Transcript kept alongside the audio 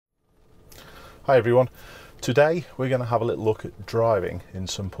Hi everyone. Today we're going to have a little look at driving in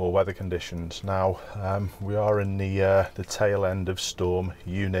some poor weather conditions. Now we are in the tail end of Storm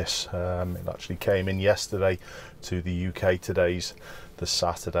Eunice. It actually came in yesterday to the UK. Today's the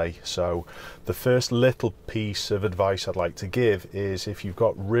Saturday. So the first little piece of advice I'd like to give is if you've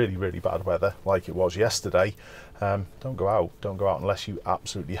got really bad weather like it was yesterday, don't go out unless you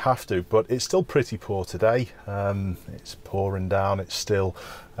absolutely have to. But it's still pretty poor today. It's pouring down, it's still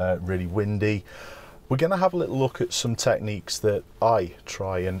really windy. We're going to have a little look at some techniques that I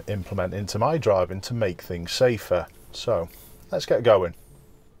try and implement into my driving to make things safer. So let's get going.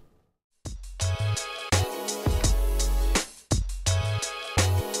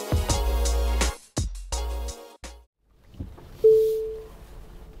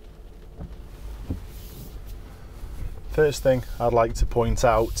 First thing I'd like to point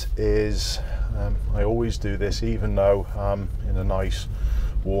out is I always do this even though I'm in a nice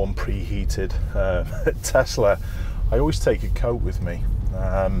warm preheated Tesla. I always take a coat with me.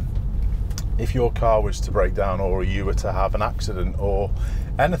 If your car was to break down or you were to have an accident or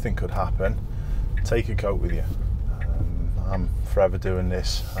anything could happen, take a coat with you. I'm forever doing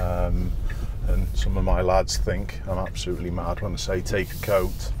this, and some of my lads think I'm absolutely mad when I say take a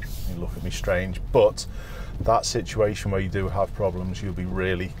coat. They look at me strange, but that situation where you do have problems, you'll be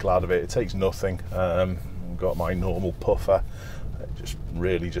really glad of it. It takes nothing. I've got my normal puffer.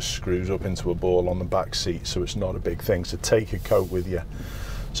 It just screws up into a ball on the back seat, so it's not a big thing. So take a coat with you.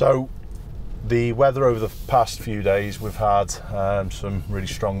 So the weather over the past few days, we've had some really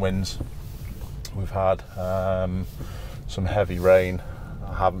strong winds. We've had some heavy rain.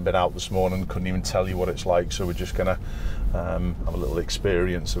 I haven't been out this morning, couldn't even tell you what it's like, so we're just gonna have a little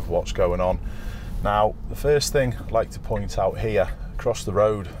experience of what's going on. Now, the first thing I'd like to point out here, across the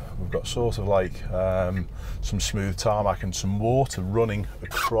road, we've got sort of like some smooth tarmac and some water running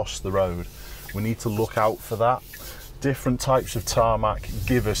across the road. We need to look out for that. Different types of tarmac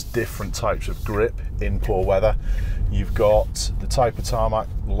give us different types of grip in poor weather. You've got the type of tarmac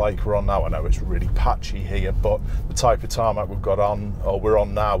like we're on now. I know it's really patchy here, but the type of tarmac we're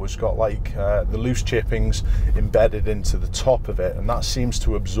on now has got like the loose chippings embedded into the top of it, and that seems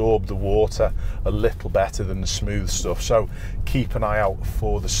to absorb the water a little better than the smooth stuff. So keep an eye out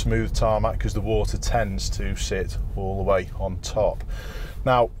for the smooth tarmac because the water tends to sit all the way on top.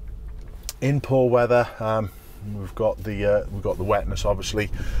 Now, in poor weather, we've got the wetness.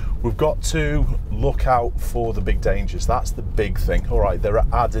 Obviously, we've got to look out for the big dangers. That's the big thing. All right, there are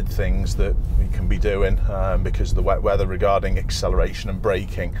added things that we can be doing because of the wet weather regarding acceleration and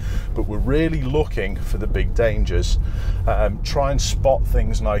braking, but we're really looking for the big dangers. Try and spot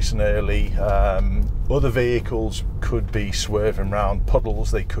things nice and early. Other vehicles could be swerving around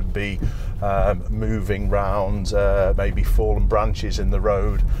puddles, they could be moving round maybe fallen branches in the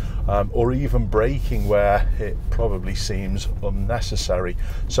road, or even braking where it probably seems unnecessary.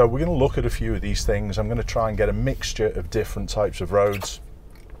 So we're going to look at a few of these things. I'm going to try and get a mixture of different types of roads.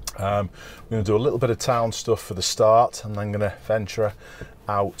 We're going to do a little bit of town stuff for the start, and then I'm going to venture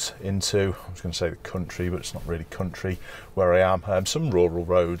out into, I was going to say the country, but it's not really country where I am, some rural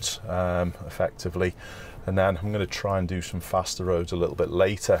roads effectively, and then I'm going to try and do some faster roads a little bit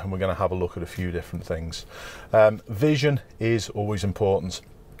later, and we're going to have a look at a few different things. Vision is always important.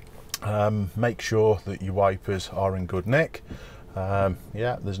 Make sure that your wipers are in good nick.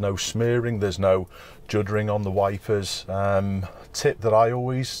 Yeah, there's no smearing, there's no juddering on the wipers. Tip that I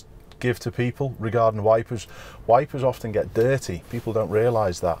always give to people regarding wipers often get dirty. People don't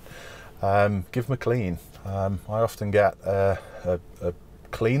realize that. Give them a clean. I often get a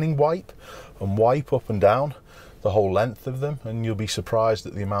cleaning wipe and wipe up and down the whole length of them, and you'll be surprised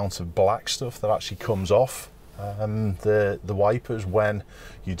at the amount of black stuff that actually comes off the wipers when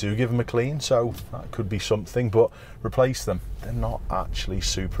you do give them a clean. So that could be something, but replace them. They're not actually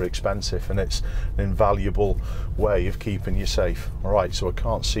super expensive, and it's an invaluable way of keeping you safe. All right, so I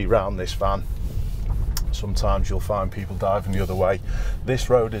can't see round this van. Sometimes you'll find people diving the other way. This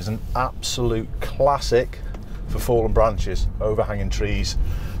road is an absolute classic for fallen branches, overhanging trees.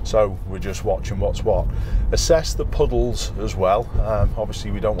 So we're just watching what's what. Assess the puddles as well.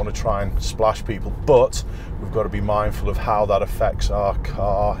 Obviously we don't want to try and splash people, but we've got to be mindful of how that affects our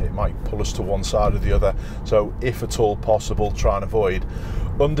car. It might pull us to one side or the other. So if at all possible, try and avoid.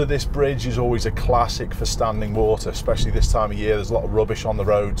 Under this bridge is always a classic for standing water, especially this time of year. There's a lot of rubbish on the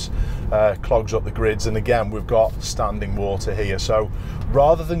roads, clogs up the grids, and again we've got standing water here. So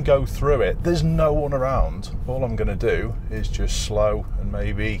rather than go through it, there's no one around. All I'm going to do is just slow and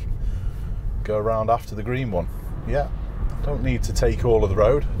maybe go around after the green one. Yeah, don't need to take all of the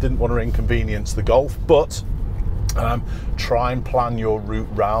road. Didn't want to inconvenience the Golf, but Try and plan your route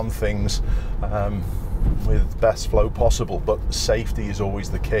round things with best flow possible, but safety is always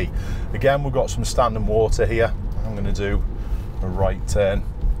the key. Again, we've got some standing water here. I'm going to do a right turn.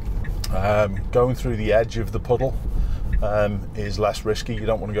 Going through the edge of the puddle is less risky. You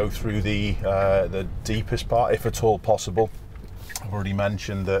don't want to go through the deepest part if at all possible. I've already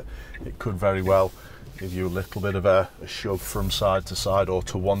mentioned that it could very well give you a little bit of a shove from side to side or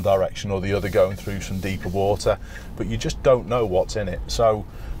to one direction or the other going through some deeper water, but you just don't know what's in it. So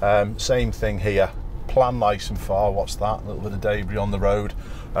same thing here, plan nice and far. What's that? A little bit of debris on the road.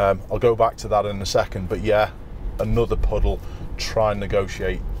 I'll go back to that in a second, but yeah, another puddle, try and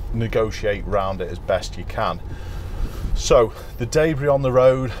negotiate round it as best you can. So the debris on the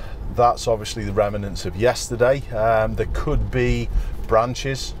road, that's obviously the remnants of yesterday. There could be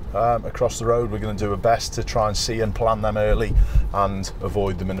branches across the road. We're going to do our best to try and see and plan them early and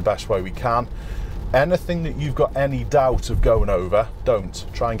avoid them in the best way we can. Anything that you've got any doubt of going over, don't.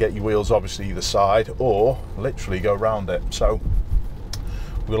 Try and get your wheels obviously either side or literally go around it. So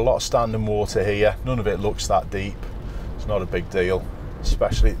we've got a lot of standing water here. None of it looks that deep. It's not a big deal,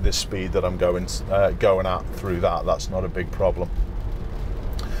 especially at this speed that I'm going at through that. That's not a big problem.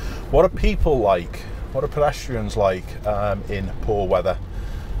 What are people like? What are pedestrians like in poor weather?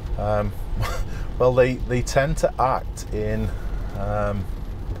 Well, they tend to act in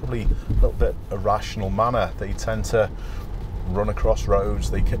probably a little bit irrational manner. They tend to run across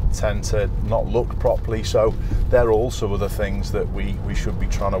roads. They tend to not look properly. So there are also other things that we should be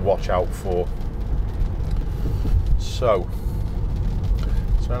trying to watch out for. So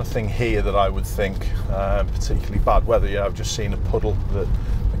is there anything here that I would think particularly bad weather? Yeah, I've just seen a puddle that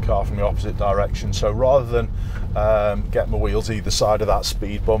car from the opposite direction, so rather than get my wheels either side of that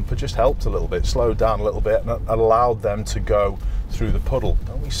speed bump, it just helped a little bit, slowed down a little bit and allowed them to go through the puddle.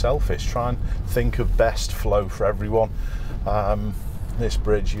 Don't be selfish, try and think of best flow for everyone. This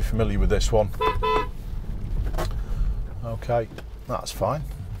bridge, you're familiar with this one. Okay, that's fine,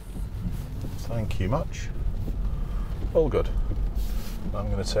 thank you much, all good.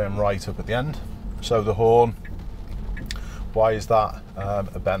 I'm going to turn right up at the end. So the horn, why is that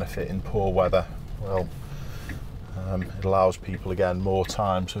a benefit in poor weather? Well, it allows people again more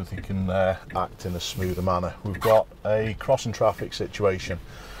time so they can act in a smoother manner. We've got a crossing traffic situation,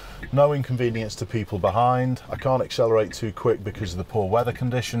 no inconvenience to people behind. I can't accelerate too quick because of the poor weather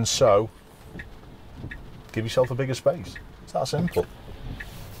conditions, so give yourself a bigger space. It's that simple.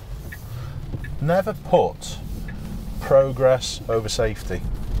 Never put progress over safety.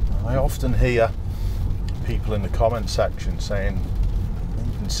 I often hear people in the comment section saying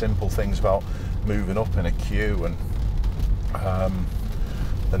even simple things about moving up in a queue and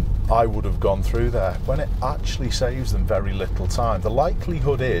I would have gone through there, when it actually saves them very little time. The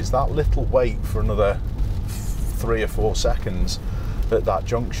likelihood is that little wait for another 3 or 4 seconds at that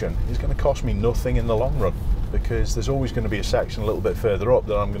junction is going to cost me nothing in the long run, because there's always going to be a section a little bit further up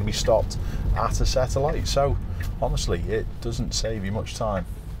that I'm going to be stopped at a set of lights. So honestly, it doesn't save you much time.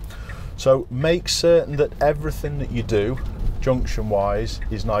 So make certain that everything that you do junction wise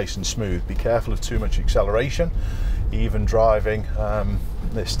is nice and smooth. Be careful of too much acceleration. Even driving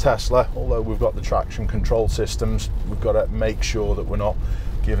this Tesla, although we've got the traction control systems, we've got to make sure that we're not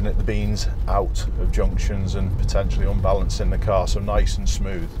giving it the beans out of junctions and potentially unbalancing the car. So nice and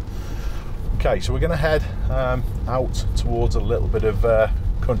smooth. Okay, so we're going to head out towards a little bit of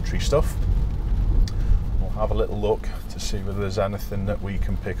country stuff. We'll have a little look to see whether there's anything that we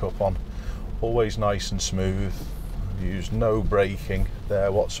can pick up on. Always nice and smooth. I've used no braking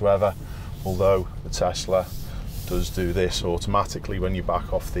there whatsoever, although the Tesla does do this automatically when you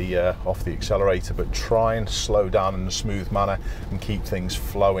back off the accelerator, but try and slow down in a smooth manner and keep things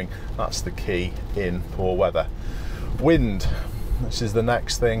flowing. That's the key in poor weather. Wind, this is the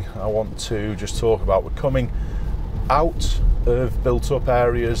next thing I want to just talk about. We're coming out of built up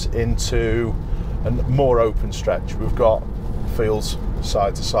areas into a more open stretch. We've got fields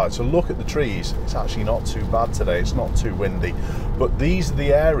side to side, so look at the trees. It's actually not too bad today, it's not too windy, but these are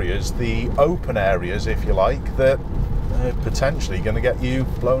the areas, the open areas if you like, that are potentially going to get you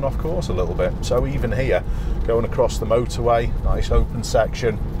blown off course a little bit. So even here, going across the motorway, nice open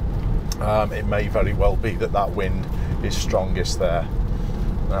section, it may very well be that that wind is strongest there.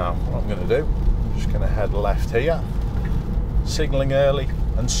 Now what I'm going to do, I'm just going to head left here, signalling early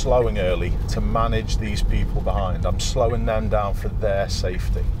and slowing early to manage these people behind. I'm slowing them down for their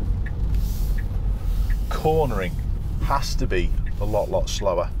safety. Cornering has to be a lot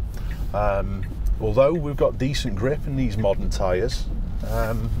slower. Although we've got decent grip in these modern tyres,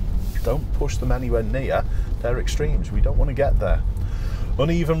 don't push them anywhere near their extremes. We don't want to get there.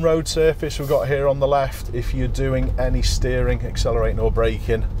 Uneven road surface we've got here on the left. If you're doing any steering, accelerating or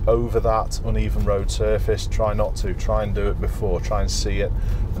braking over that uneven road surface, try not to. Try and do it before. Try and see it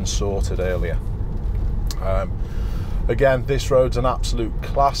and sort it earlier. Again, this road's an absolute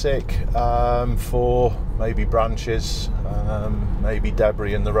classic for maybe branches, maybe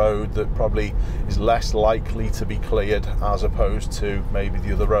debris in the road that probably is less likely to be cleared as opposed to maybe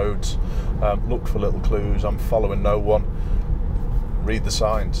the other roads. Look for little clues. I'm following no one. Read the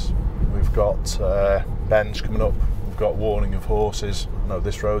signs. We've got bends coming up. We've got warning of horses. I know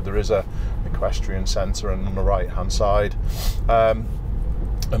this road there is a equestrian centre and on the right hand side. And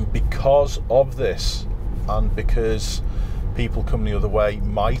because of this, and because people coming the other way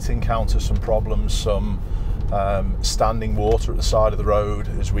might encounter some problems, some standing water at the side of the road,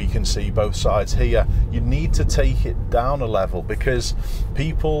 as we can see both sides here, you need to take it down a level, because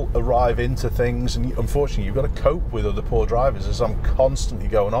people arrive into things and unfortunately you've got to cope with other poor drivers, as I'm constantly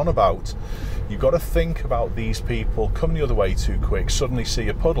going on about. You've got to think about these people coming the other way too quick, suddenly see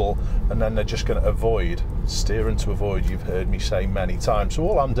a puddle and then they're just going to avoid. Steering to avoid, you've heard me say many times. So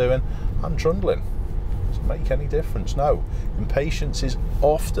all I'm doing, I'm trundling. Does it make any difference? No. Impatience is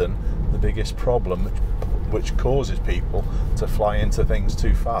often the biggest problem which causes people to fly into things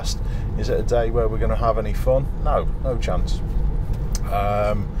too fast. Is it a day where we're going to have any fun? No, no chance.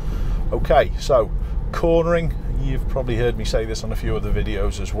 Okay, so cornering, you've probably heard me say this on a few other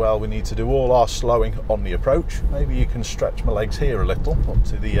videos as well. We need to do all our slowing on the approach. Maybe you can stretch my legs here a little, up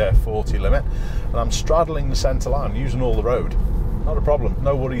to the 40 limit. And I'm straddling the centre line, using all the road. Not a problem,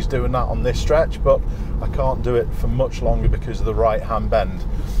 no worries doing that on this stretch, but I can't do it for much longer because of the right hand bend.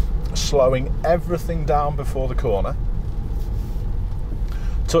 Slowing everything down before the corner,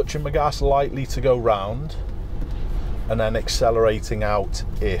 touching my gas lightly to go round, and then accelerating out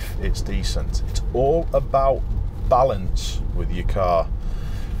if it's decent. It's all about balance with your car.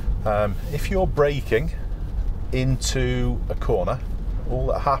 If you're braking into a corner, all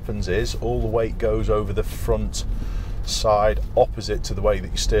that happens is all the weight goes over the front side opposite to the way that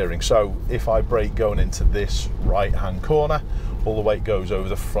you're steering. So if I brake going into this right hand corner, all the weight goes over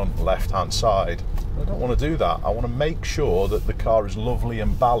the front left hand side. I don't want to do that. I want to make sure that the car is lovely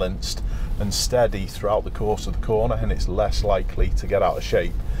and balanced and steady throughout the course of the corner, and it's less likely to get out of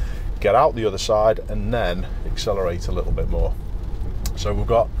shape. Get out the other side and then accelerate a little bit more. So we've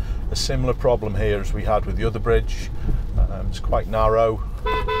got a similar problem here as we had with the other bridge. It's quite narrow.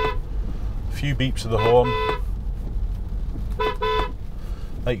 A few beeps of the horn.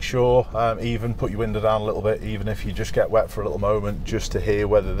 Make sure, even put your window down a little bit, even if you just get wet for a little moment, just to hear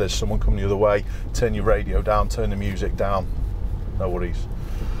whether there's someone coming the other way. Turn your radio down, turn the music down, no worries.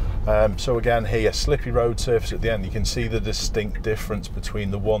 So again here, slippy road surface at the end, you can see the distinct difference between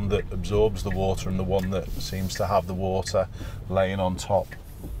the one that absorbs the water and the one that seems to have the water laying on top.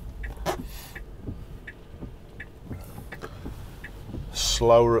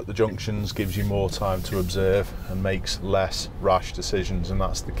 Slower at the junctions gives you more time to observe and makes less rash decisions, and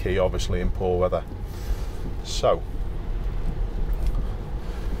that's the key obviously in poor weather. So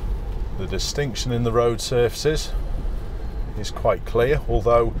the distinction in the road surfaces is quite clear,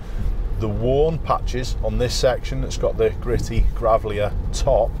 although the worn patches on this section that's got the gritty gravelier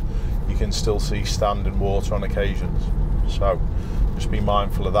top, you can still see standing water on occasions. So just be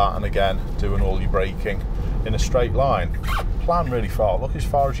mindful of that, and again, doing all your braking in a straight line. Plan really far, look as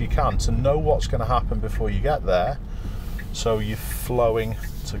far as you can to know what's going to happen before you get there, so you're flowing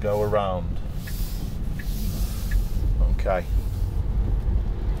to go around. Okay,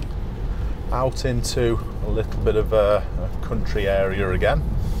 out into a little bit of a country area again.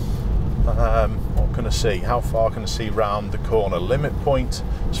 What can I see? How far can I see round the corner? Limit point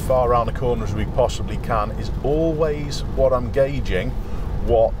as far around the corner as we possibly can is always what I'm gauging,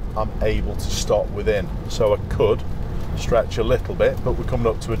 what I'm able to stop within. So I could stretch a little bit, but we're coming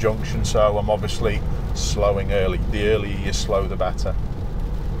up to a junction, so I'm obviously slowing early. The earlier you slow, the better.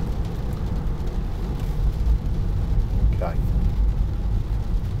 Okay.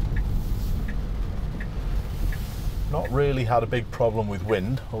 Not really had a big problem with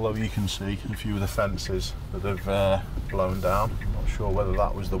wind, although you can see a few of the fences that have blown down. I'm not sure whether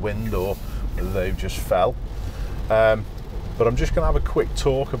that was the wind or whether they've just fell. But I'm just going to have a quick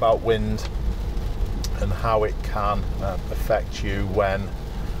talk about wind and how it can affect you when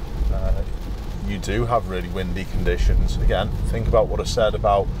you do have really windy conditions. Again, think about what I said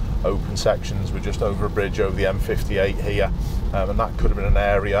about open sections. We're just over a bridge over the M58 here, and that could have been an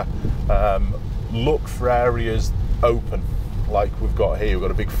area. Look for areas open like we've got here. We've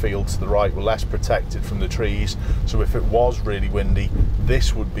got a big field to the right, we're less protected from the trees, so if it was really windy,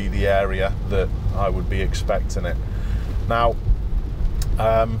 this would be the area that I would be expecting it. Now,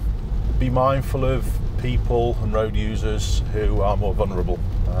 Be mindful of people and road users who are more vulnerable.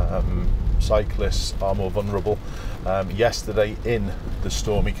 Cyclists are more vulnerable. Yesterday in the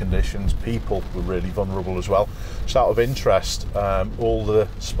stormy conditions, people were really vulnerable as well. Just out of interest, all the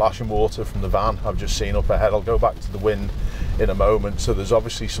splashing water from the van I've just seen up ahead, I'll go back to the wind in a moment. So there's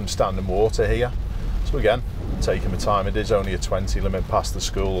obviously some standing water here. So again, taking my time, it is only a 20 limit past the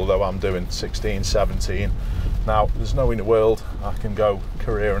school, although I'm doing 16, 17. Now, there's no in the world I can go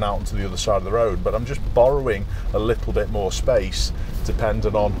careering out onto the other side of the road, but I'm just borrowing a little bit more space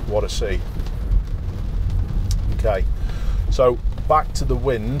depending on what I see. Okay, so back to the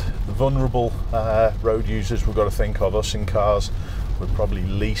wind, the vulnerable road users we've got to think of. Us in cars, we're probably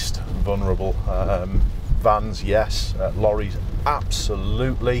least vulnerable. Vans, yes. Lorries,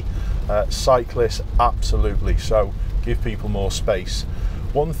 absolutely. Cyclists, absolutely. So give people more space.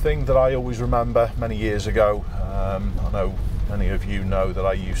 One thing that I always remember many years ago, I know many of you know that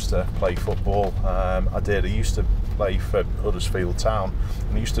I used to play football. I used to play for Huddersfield Town,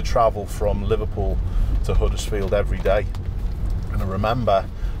 and I used to travel from Liverpool to Huddersfield every day. And I remember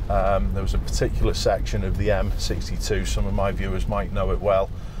there was a particular section of the M62, some of my viewers might know it well.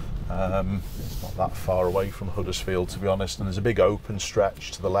 It's not that far away from Huddersfield, to be honest, and there's a big open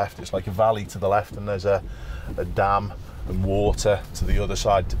stretch to the left. It's like a valley to the left, and there's a dam and water to the other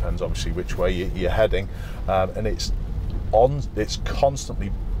side, depends obviously which way you're heading, and it's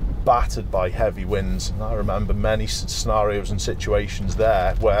constantly battered by heavy winds. And I remember many scenarios and situations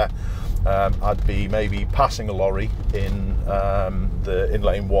there where I'd be maybe passing a lorry in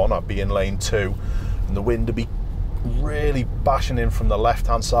lane 1, I'd be in lane 2, and the wind would be really bashing in from the left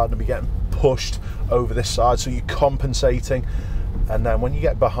hand side and be getting pushed over this side, so you're compensating. And then when you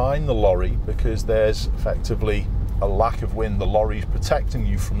get behind the lorry, because there's effectively a lack of wind, the lorry's protecting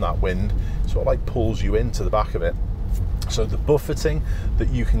you from that wind, sort of like pulls you into the back of it. So the buffeting that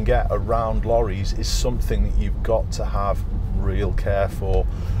you can get around lorries is something that you've got to have real care for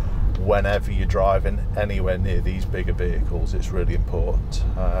whenever you're driving anywhere near these bigger vehicles. It's really important.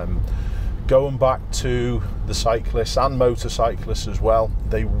 Going back to the cyclists and motorcyclists as well,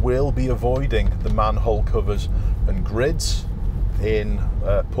 they will be avoiding the manhole covers and grids in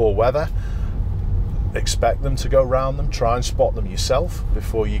poor weather. Expect them to go around them, try and spot them yourself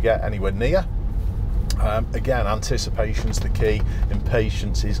before you get anywhere near. Again, anticipation's the key.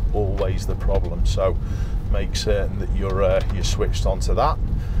 Impatience is always the problem, so make certain that you're switched onto that.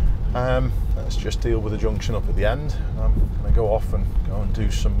 Let's just deal with the junction up at the end. I'm going to go off and go and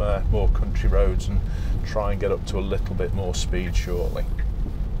do some more country roads and try and get up to a little bit more speed shortly.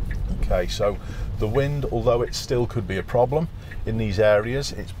 Okay, so the wind, although it still could be a problem in these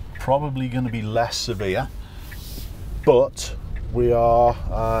areas, it's probably going to be less severe, but we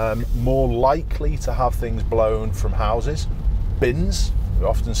are more likely to have things blown from houses, bins. We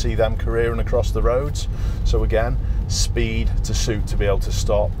often see them careering across the roads. So again, speed to suit to be able to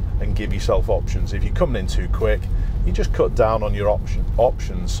stop and give yourself options. If you're coming in too quick, you just cut down on your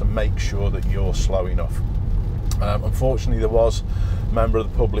options and make sure that you're slow enough. Unfortunately, there was a member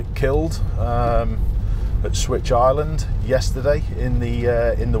of the public killed at Switch Island yesterday in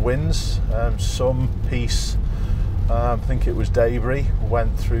the winds. Some piece, I think it was debris,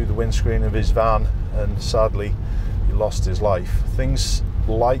 went through the windscreen of his van, and sadly he lost his life. Things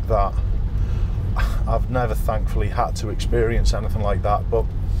like that, I've never thankfully had to experience anything like that, but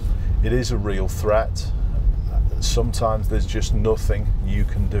it is a real threat. Sometimes there's just nothing you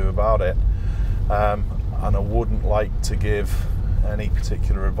can do about it, and I wouldn't like to give any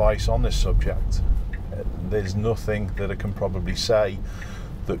particular advice on this subject. There's nothing that I can probably say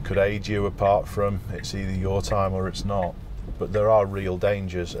that could aid you apart from it's either your time or it's not. But there are real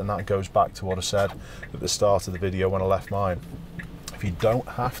dangers, and that goes back to what I said at the start of the video when I left mine. If you don't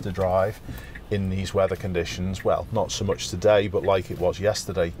have to drive in these weather conditions, well, not so much today, but like it was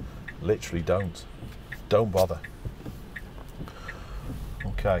yesterday, literally don't bother.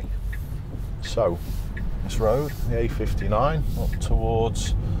 Okay, so this road, the A59 up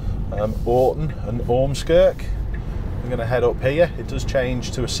towards Orton and Ormskirk. We're going to head up here. It does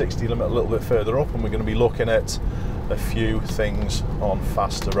change to a 60 limit a little bit further up, and we're going to be looking at a few things on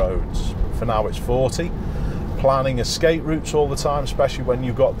faster roads. For now it's 40. Planning escape routes all the time, especially when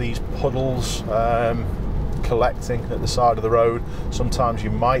you've got these puddles collecting at the side of the road. Sometimes you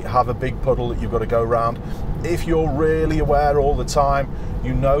might have a big puddle that you've got to go around. If you're really aware all the time,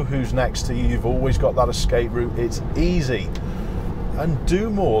 you know who's next to you, you've always got that escape route, it's easy. And do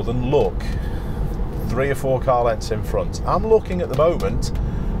more than look 3 or 4 car lengths in front. I'm looking at the moment,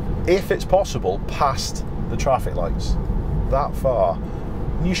 if it's possible, past the traffic lights, that far.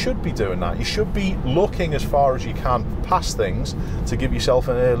 And you should be doing that. You should be looking as far as you can past things to give yourself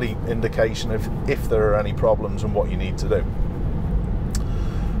an early indication of if there are any problems and what you need to do.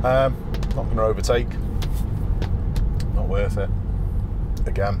 Not going to overtake. Not worth it.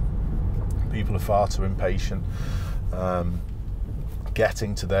 Again, people are far too impatient,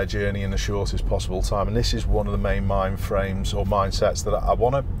 getting to their journey in the shortest possible time, and this is one of the main mind frames or mindsets that I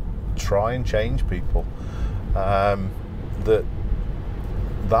want to try and change people.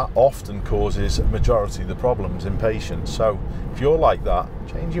 That often causes a majority of the problems, impatience. So if you're like that,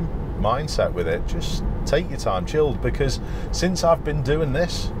 change your mindset with it. Just take your time, chill, because since I've been doing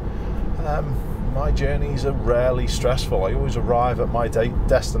this, my journeys are rarely stressful. I always arrive at my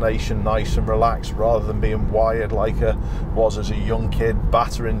destination nice and relaxed, rather than being wired like I was as a young kid,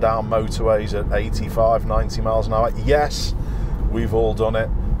 battering down motorways at 85, 90 miles an hour. Yes, we've all done it.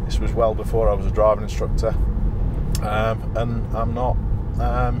 This was well before I was a driving instructor, and I'm not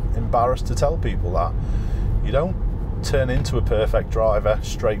embarrassed to tell people that. You don't turn into a perfect driver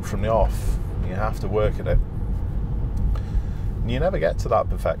straight from the off. You have to work at it, and you never get to that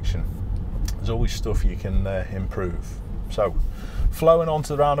perfection. There's always stuff you can improve. So flowing onto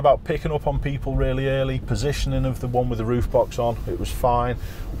the roundabout, picking up on people really early, positioning of the one with the roof box on, it was fine.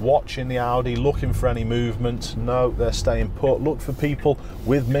 Watching the Audi, looking for any movement, no, they're staying put. Look for people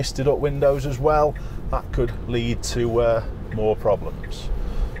with misted up windows as well. That could lead to more problems.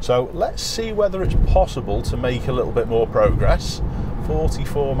 So let's see whether it's possible to make a little bit more progress.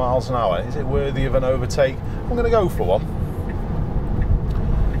 44 miles an hour, is it worthy of an overtake? I'm going to go for one.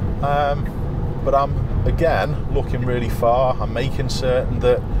 But I'm, again, looking really far. I'm making certain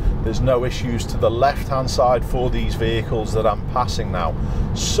that there's no issues to the left-hand side for these vehicles that I'm passing now.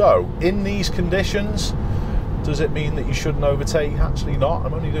 So, in these conditions, does it mean that you shouldn't overtake? Actually not.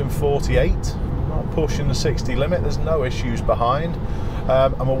 I'm only doing 48. I'm not pushing the 60 limit. There's no issues behind.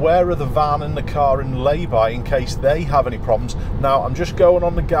 I'm aware of the van and the car in lay-by in case they have any problems. Now, I'm just going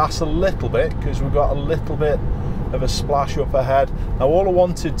on the gas a little bit because we've got a little bit of a splash up ahead. Now all I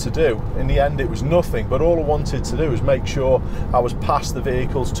wanted to do, in the end it was nothing, but all I wanted to do was make sure I was past the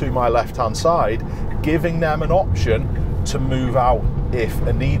vehicles to my left hand side, giving them an option to move out if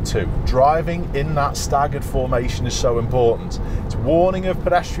a need to. Driving in that staggered formation is so important. It's warning of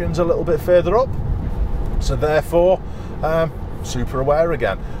pedestrians a little bit further up, so therefore super aware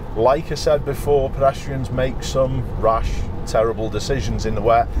again. Like I said before, pedestrians make some rash, terrible decisions in the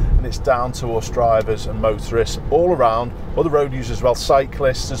wet, and it's down to us drivers and motorists all around, other road users as well,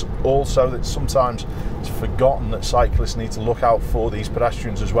 cyclists as also, that sometimes it's forgotten that cyclists need to look out for these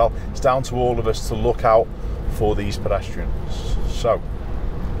pedestrians as well. It's down to all of us to look out for these pedestrians. So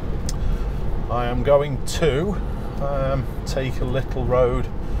I am going to take a little road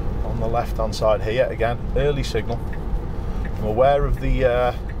on the left hand side here. Again, early signal. I'm aware of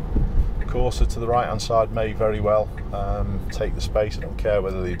the Corsa to the right hand side may very well take the space. I don't care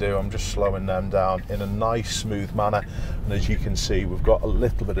whether they do. I'm just slowing them down in a nice smooth manner, and as you can see, we've got a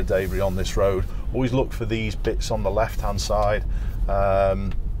little bit of debris on this road. Always look for these bits on the left hand side,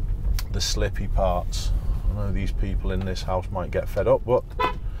 the slippy parts. I know these people in this house might get fed up, but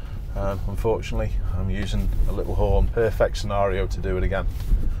unfortunately I'm using a little horn. Perfect scenario to do it again.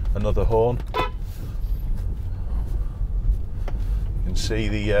 Another horn. You can see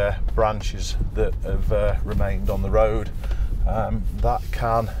the branches that have remained on the road. That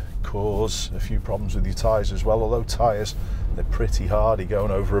can cause a few problems with your tyres as well, although tyres, they're pretty hardy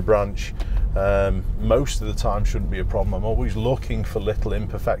going over a branch. Most of the time shouldn't be a problem. I'm always looking for little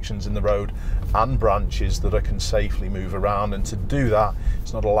imperfections in the road and branches that I can safely move around, and to do that,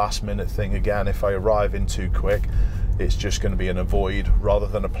 it's not a last minute thing. Again, if I arrive in too quick, it's just going to be an avoid rather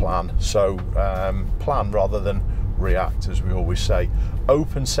than a plan. So plan rather than react, as we always say.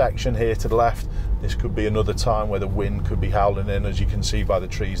 Open section here to the left. This could be another time where the wind could be howling in. As you can see by the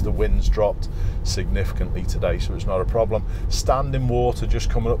trees, the wind's dropped significantly today, so it's not a problem. Standing water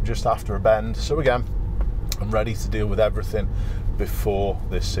just coming up just after a bend. So again, I'm ready to deal with everything before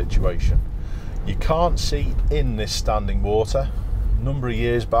this situation. You can't see in this standing water. A number of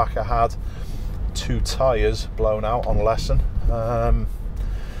years back I had 2 tyres blown out on a lesson.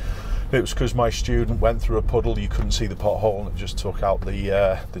 It was because my student went through a puddle. You couldn't see the pothole and it just took out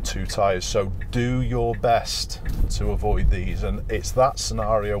the 2 tyres. So do your best to avoid these, and it's that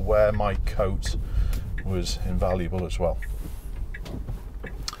scenario where my coat was invaluable as well.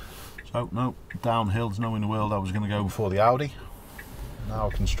 So no, downhill, there's no in the world I was going to go before the Audi. Now I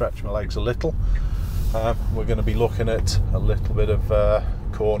can stretch my legs a little. We're going to be looking at a little bit of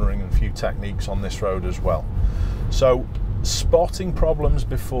cornering and a few techniques on this road as well. So spotting problems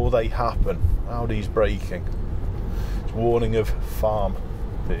before they happen. Audi's braking. It's warning of farm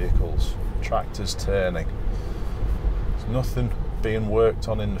vehicles, tractors turning. There's nothing being worked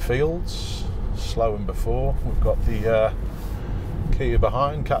on in the fields, slowing before. We've got the Kia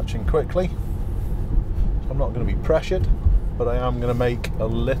behind catching quickly, so I'm not going to be pressured, but I am going to make a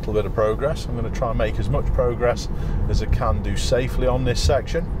little bit of progress. I'm going to try and make as much progress as I can do safely on this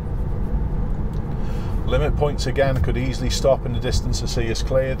section. Limit points again could easily stop in the distance to see us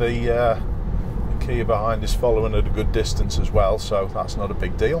clear. The Kia behind is following at a good distance as well, so that's not a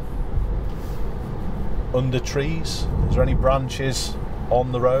big deal. Under trees, is there any branches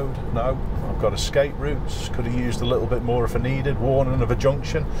on the road? No. I've got escape routes, could have used a little bit more if I needed. Warning of a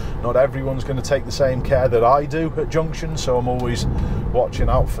junction, not everyone's going to take the same care that I do at junctions, so I'm always watching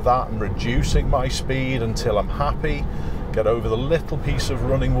out for that and reducing my speed until I'm happy, get over the little piece of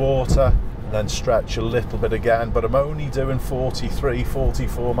running water, and then stretch a little bit again. But I'm only doing 43,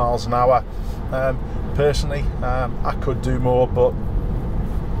 44 miles an hour. Personally, I could do more, but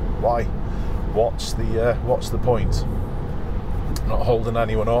why? What's the point? I'm not holding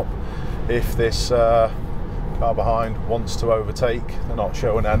anyone up. If this car behind wants to overtake, they're not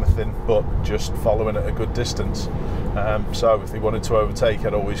showing anything but just following at a good distance. So if they wanted to overtake,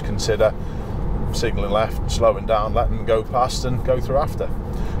 I'd always consider signalling left, slowing down, letting them go past and go through after.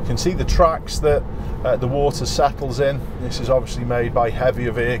 You can see the tracks that the water settles in. This is obviously made by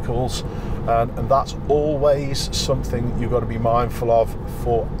heavier vehicles, and that's always something you've got to be mindful of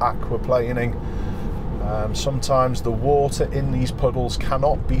for aquaplaning. Sometimes the water in these puddles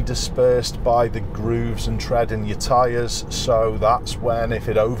cannot be dispersed by the grooves and tread in your tyres, so that's when, if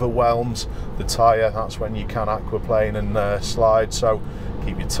it overwhelms the tyre, that's when you can aquaplane and slide. So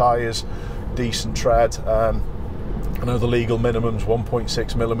keep your tyres, decent tread. I know the legal minimum's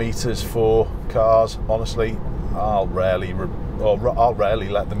 1.6 millimeters for cars. Honestly, I'll rarely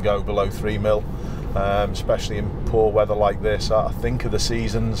let them go below 3 mil, especially in poor weather like this. I think of the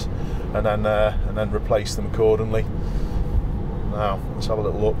seasons and then replace them accordingly. Now let's have a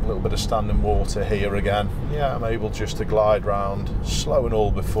little look, a little bit of standing water here again. Yeah, I'm able just to glide round, slow and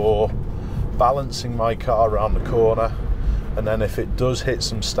all before, balancing my car around the corner, and then if it does hit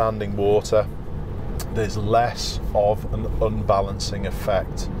some standing water, there's less of an unbalancing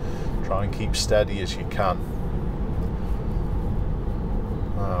effect. Try and keep steady as you can.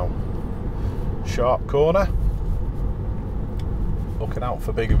 Now, sharp corner. Looking out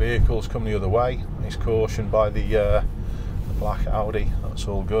for bigger vehicles coming the other way. Nice caution by the black Audi. That's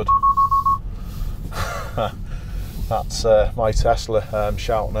all good. That's my Tesla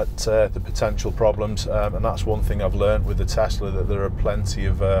shouting at the potential problems, and that's one thing I've learned with the Tesla, that there are plenty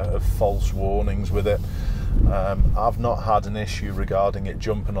of false warnings with it. I've not had an issue regarding it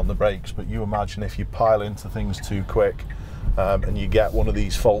jumping on the brakes, but you imagine if you pile into things too quick and you get one of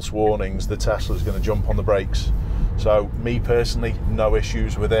these false warnings, the Tesla's going to jump on the brakes. So me personally, no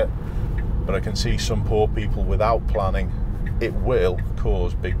issues with it, but I can see some poor people without planning, it will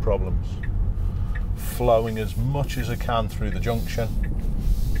cause big problems. Flowing as much as I can through the junction,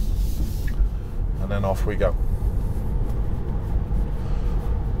 and then off we go.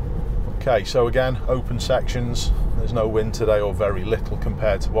 Okay, so again, open sections. There's no wind today, or very little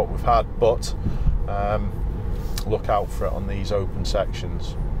compared to what we've had, but look out for it on these open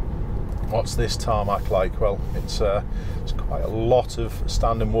sections. What's this tarmac like? Well, it's quite a lot of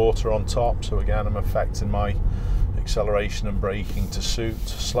standing water on top, so again I'm affecting my acceleration and braking to suit.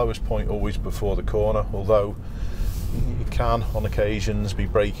 Slowest point always before the corner, although you can on occasions be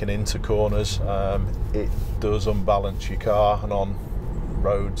braking into corners. It does unbalance your car, and on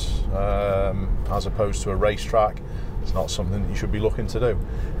roads as opposed to a racetrack, it's not something that you should be looking to do.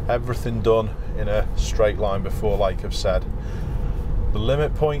 Everything done in a straight line before, like I've said. The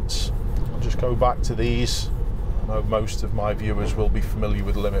limit points, I'll just go back to these. I know most of my viewers will be familiar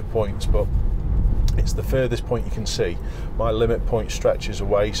with limit points, but it's the furthest point you can see. My limit point stretches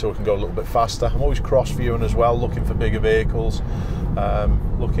away so I can go a little bit faster. I'm always cross viewing as well, looking for bigger vehicles,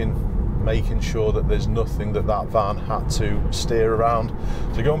 making sure that there's nothing that van had to steer around.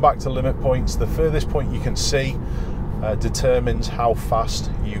 So going back to limit points, the furthest point you can see determines how fast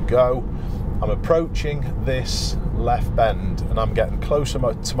you go. I'm approaching this left bend and I'm getting closer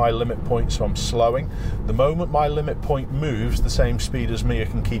to my limit point, so I'm slowing. The moment my limit point moves the same speed as me, I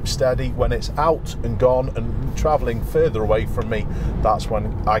can keep steady. When it's out and gone and travelling further away from me, that's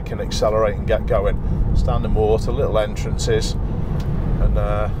when I can accelerate and get going. Standing water, little entrances, and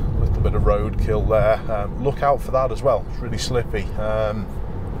a little bit of roadkill there. Look out for that as well, it's really slippy.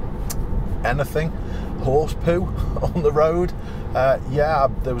 Anything, horse poo on the road. Yeah,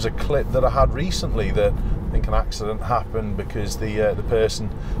 there was a clip that I had recently that I think an accident happened because the person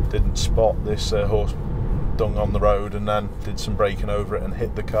didn't spot this horse dung on the road and then did some braking over it and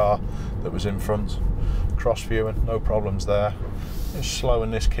hit the car that was in front. Cross viewing, no problems there. Just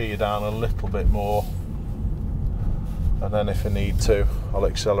slowing this Kia down a little bit more, and then if I need to, I'll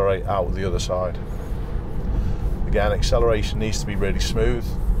accelerate out the other side. Again, acceleration needs to be really smooth.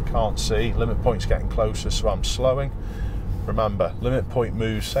 Can't see, limit point's getting closer, so I'm slowing. Remember, limit point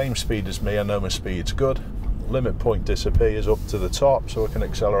moves same speed as me, I know my speed's good. Limit point disappears up to the top, so I can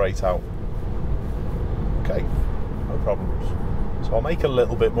accelerate out. Okay, no problems. So I'll make a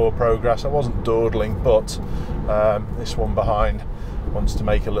little bit more progress. I wasn't dawdling, but this one behind wants to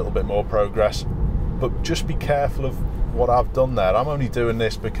make a little bit more progress. But just be careful of what I've done there. I'm only doing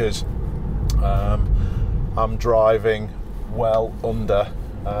this because I'm driving well under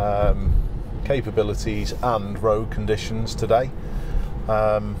capabilities and road conditions today.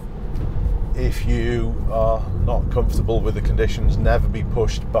 If you are not comfortable with the conditions, never be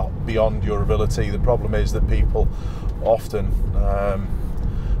pushed beyond your ability. The problem is that people often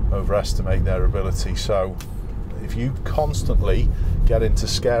overestimate their ability. So if you constantly get into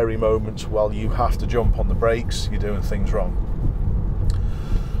scary moments while you have to jump on the brakes, you're doing things wrong.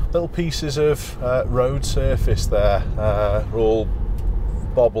 Little pieces of road surface there are all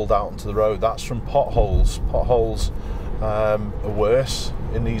bobbled out onto the road. That's from potholes. Potholes are worse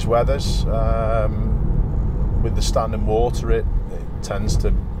in these weathers. With the standing water, it tends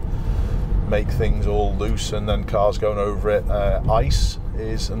to make things all loose and then cars going over it. Ice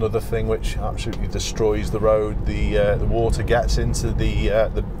is another thing which absolutely destroys the road. The water gets into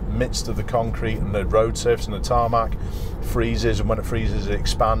the midst of the concrete and the road surface and the tarmac, freezes, and when it freezes it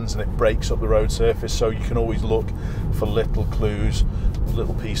expands and it breaks up the road surface. So you can always look for little clues, a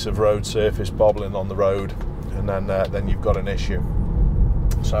little piece of road surface bobbling on the road, and then you've got an issue.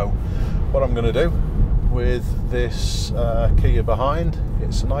 So what I'm going to do with this Kia behind,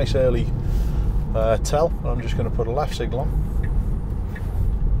 it's a nice early tell. I'm just going to put a left signal on.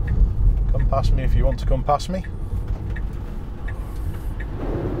 Come past me if you want to come past me,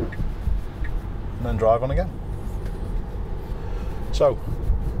 and then drive on again. So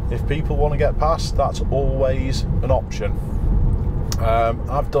if people want to get past, that's always an option.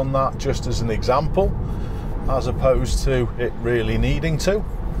 I've done that just as an example, as opposed to it really needing to,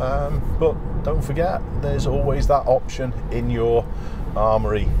 but don't forget, there's always that option in your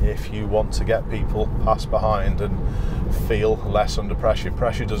armoury if you want to get people past behind and feel less under pressure.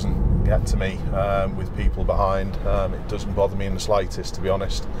 Pressure doesn't get to me with people behind. It doesn't bother me in the slightest, to be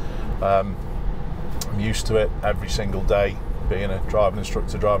honest. I'm used to it every single day, being a driving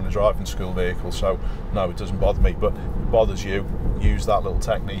instructor, driving a driving school vehicle, so no, it doesn't bother me. But if it bothers you, use that little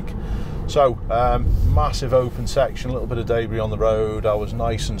technique. So massive open section, a little bit of debris on the road. I was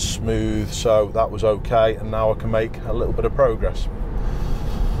nice and smooth, so that was okay, and now I can make a little bit of progress.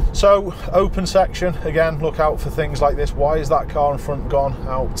 So open section, again, look out for things like this. Why is that car in front gone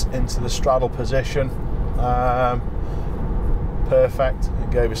out into the straddle position? Perfect.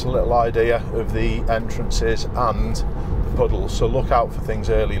 It gave us a little idea of the entrances and the puddles. So look out for things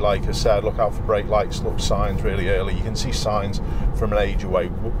early, like I said. Look out for brake lights, look signs really early. You can see signs from an age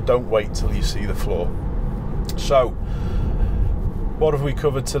away. Don't wait till you see the floor. So what have we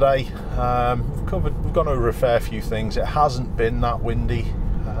covered today? We've gone over a fair few things. It hasn't been that windy,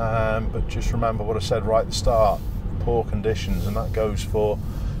 but just remember what I said right at the start, poor conditions, and that goes for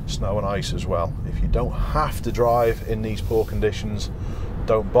snow and ice as well. If you don't have to drive in these poor conditions,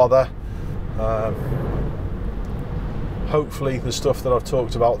 don't bother. Hopefully the stuff that I've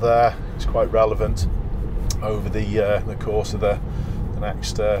talked about there is quite relevant over the course of the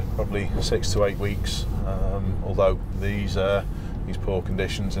next probably 6 to 8 weeks, although these poor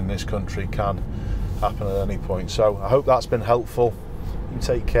conditions in this country can happen at any point. So I hope that's been helpful. You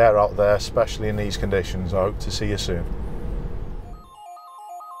take care out there, especially in these conditions. I hope to see you soon.